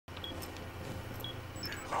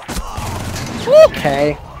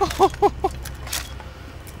Okay.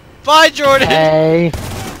 Bye, Jordan! Hey.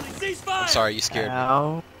 I'm sorry, you scared me.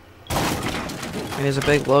 Ow. There's a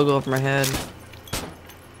big logo over my head.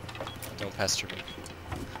 Don't pester me.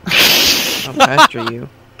 I'll pester you.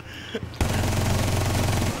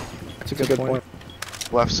 That's a good point.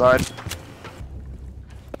 Left side.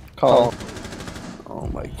 Call. Oh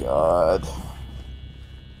my god.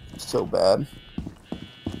 So bad.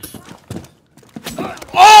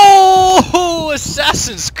 Oh!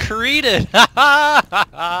 Assassin's Creeded!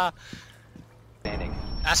 Ask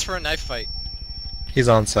for a knife fight. He's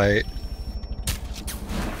on site.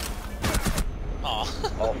 Aw.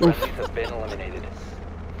 All friendlies have been eliminated.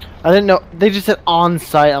 I didn't know. They just said on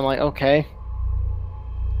site. I'm like, okay.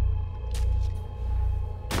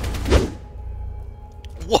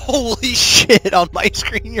 Holy shit! On my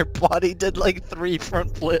screen, your body did like 3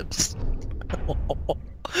 front flips.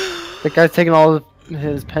 The guy's taking all of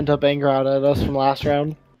his pent-up anger out at us from last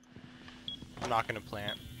round. I'm not gonna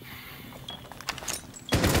plant.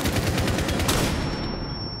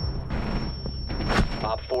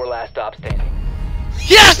 Op 4 last stop standing.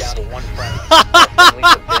 Yes! Down to 1 friendly. All friendlies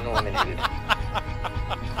have been eliminated.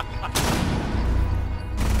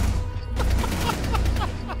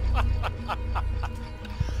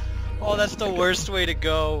 Oh, that's the worst way to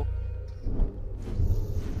go.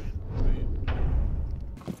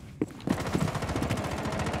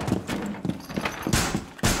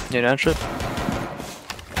 Need entry?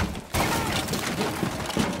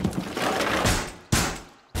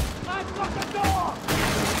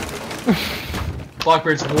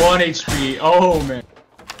 Blackbird's 1 HP. Oh man.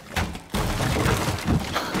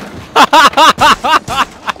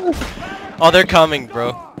 Oh, they're coming,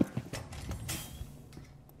 bro.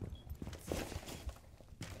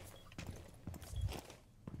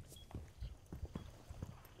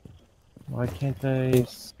 Why can't I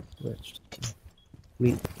switch?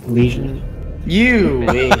 Legion? You!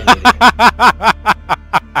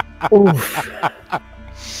 Oof.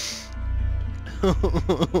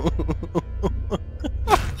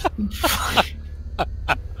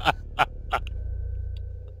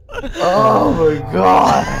 Oh my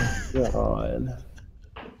god! God.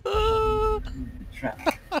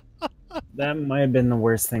 That might have been the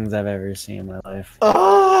worst things I've ever seen in my life.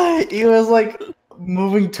 Oh, he was like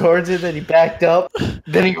moving towards it, then he backed up,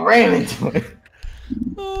 then he ran into it.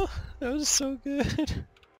 Oh, that was so good.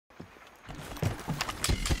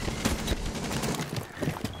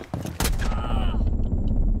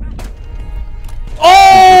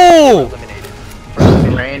 Oh!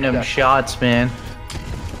 Random shots, man.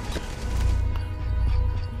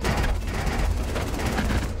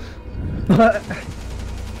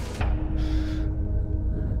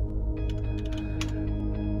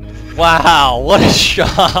 Wow, what a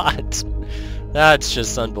shot! That's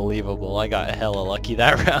just unbelievable. I got hella lucky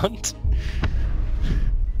that round.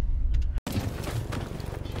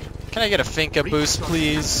 Can I get a Finka boost,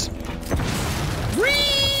 please?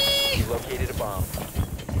 You located a bomb.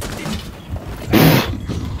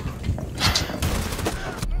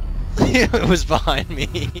 It was behind me.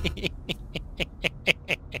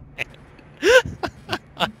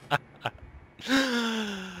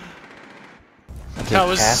 That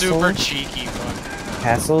was super cheeky, bro.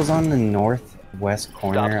 Castle's on the northwest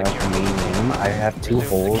corner of the main room. I have 2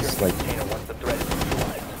 holes, like...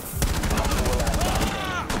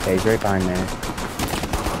 Okay, he's right behind there.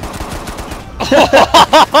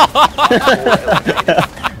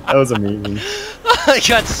 That was amazing. I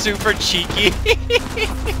got super cheeky.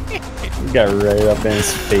 He got right up in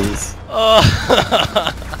his face.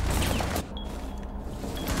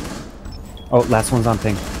 Oh, last one's on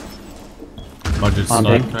ping. Budget's stuck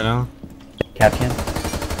right now. Cap can.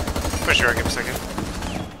 For sure, give me a second.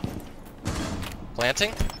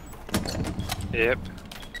 Planting? Yep.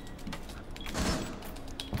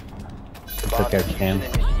 Took our cam.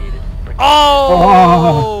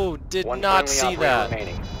 Oh! Did not see that.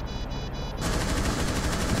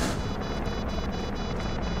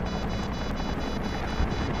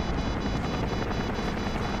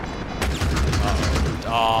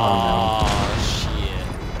 Oh, shit.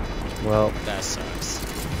 Well, that sucks.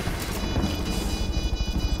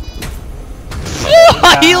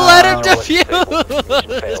 He let him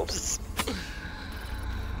defuse!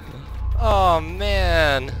 Oh,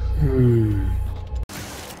 man.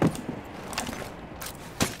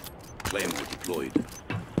 Claymore deployed.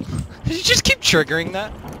 Did you just keep triggering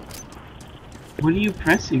that? What are you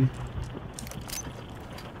pressing?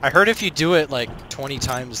 I heard if you do it like 20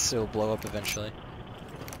 times, it'll blow up eventually.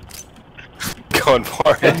 Going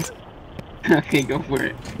for it. Okay, go for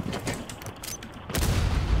it.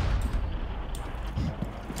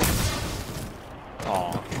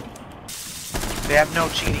 Aw. They have no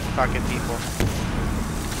cheating fucking people.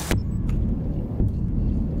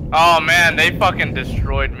 Oh man, they fucking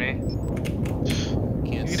destroyed me.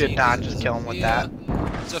 Can't You see did not 'cause just of kill him with Sophia.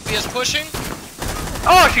 that. Sophia's pushing.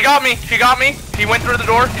 Oh, she got me! She got me! She went through the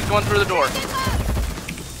door. She's going through the door.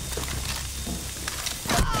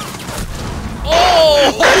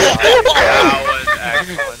 Oh! That was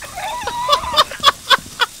excellent.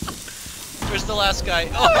 Where's the last guy?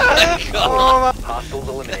 Oh my god! Hostiles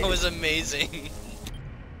eliminated. That was amazing.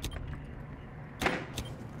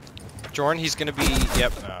 Jordan, he's gonna be.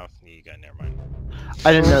 Yep. Oh, you got. Never mind.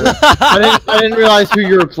 I didn't know that. I didn't realize who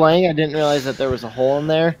you were playing. I didn't realize that there was a hole in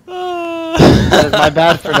there. That is my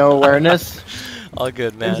bad for no awareness. All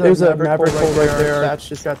good, man. There's a Maverick hole right there. That's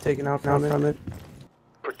just got taken out from it.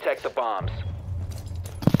 Protect the bombs.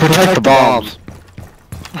 Protect the bombs.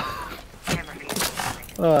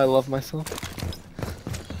 Oh, I love myself.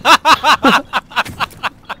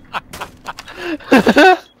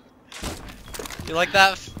 You like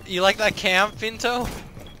that? You like that cam, Pinto?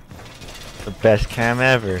 The best cam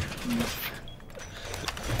ever.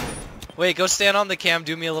 Wait, go stand on the cam.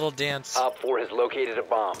 Do me a little dance. Op 4 has located a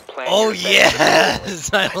bomb. Plan Oh your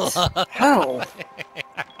yes! I love. How?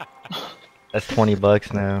 That's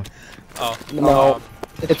 $20 now. Oh No,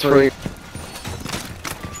 it's free.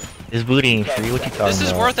 This booty ain't free. What you talking about? This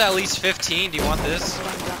is worth at least 15. Do you want this?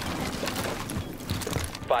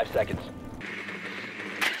 5 seconds.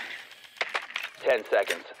 10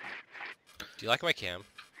 seconds. Do you like my cam?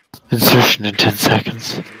 Insertion in 10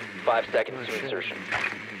 seconds. 5 seconds to insertion.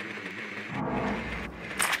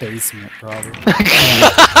 Basement, probably.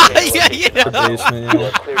 Yeah, yeah. Basement, You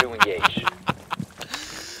are clear to engage.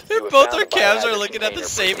 You have Both found our the cams are biohazard looking at the container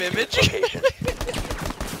same breaching image. this location.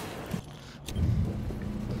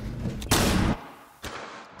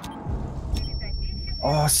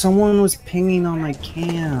 Oh, someone was pinging on my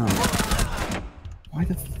cam. Why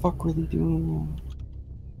the fuck were they doing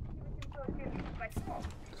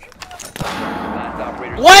Last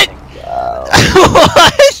operator What? standing.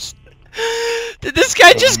 What? Did this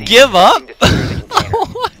guy just give up? To secure the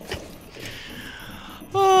container.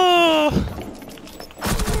 Oh.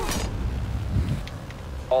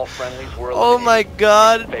 All friendlies were Oh eliminated. my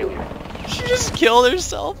god. Failure. She just killed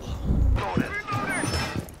herself.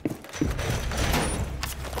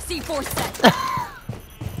 C4 set.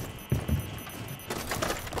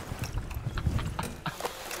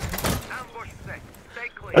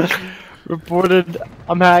 Reported.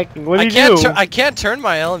 I'm hacking. What do you do? I can't turn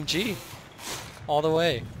my LMG all the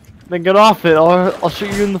way. Then get off it. I'll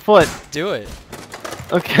shoot you in the foot. Do it.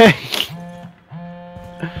 Okay.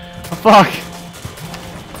 Oh, fuck.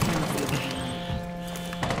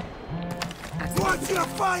 Watch your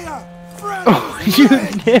fire! Oh, you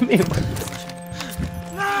hit me.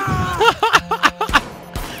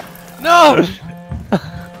 No!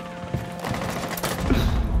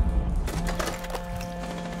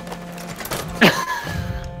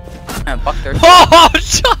 Oh,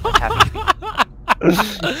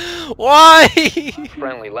 why?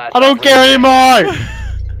 Friendly last I don't operator care anymore.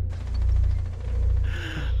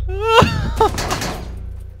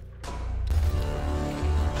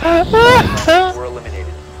 standing. Were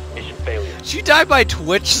eliminated. Mission failure. Did you die by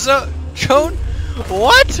Twitch zone?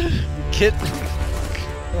 What? Kid.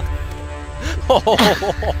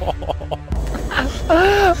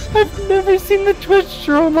 I've never seen the Twitch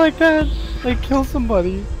drone like that. Like kill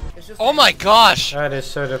somebody. Oh my gosh! That is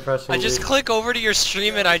so depressing. I just click over to your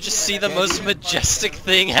stream and I just see the most majestic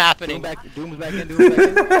thing happening. Doom's back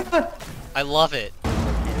in. I love it.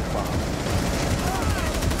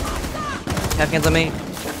 Have hands on me.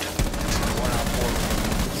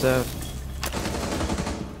 So,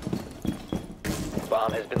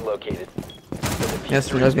 Bomb has been located. The yes,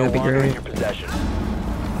 diffuser that's is no gonna be longer in great. your possession.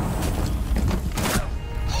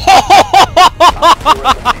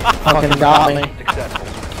 Fucking got me. Successful.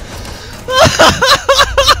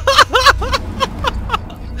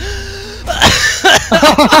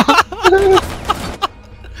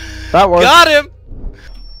 That worked. Got him!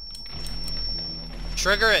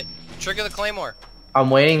 Trigger it. Trigger the claymore. I'm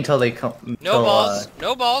waiting till they come. No till, balls.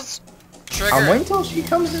 No balls. Trigger I'm it. waiting till she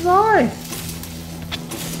comes by.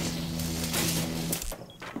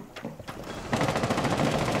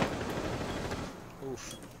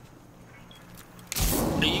 Oof.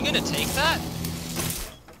 Are you gonna take that?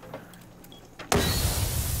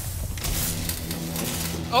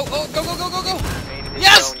 Oh, oh, go, go, go, go, go! Remain in this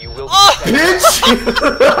Yes! zone, you will be Oh! detected.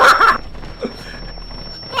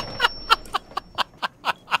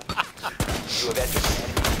 You have entered the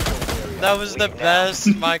enemy control area. That was the Leave now.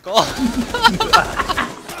 best, Michael.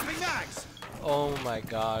 Oh my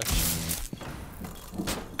gosh.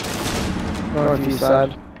 Northeast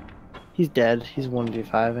side. He's dead. He's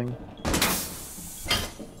 1v5ing.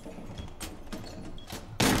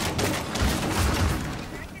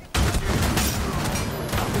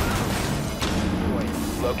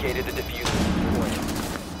 Located the diffuser.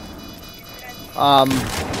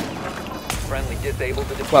 Friendly disabled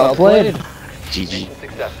the diffuser. Well played. Mission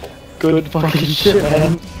successful. Good fucking shit,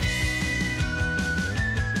 man.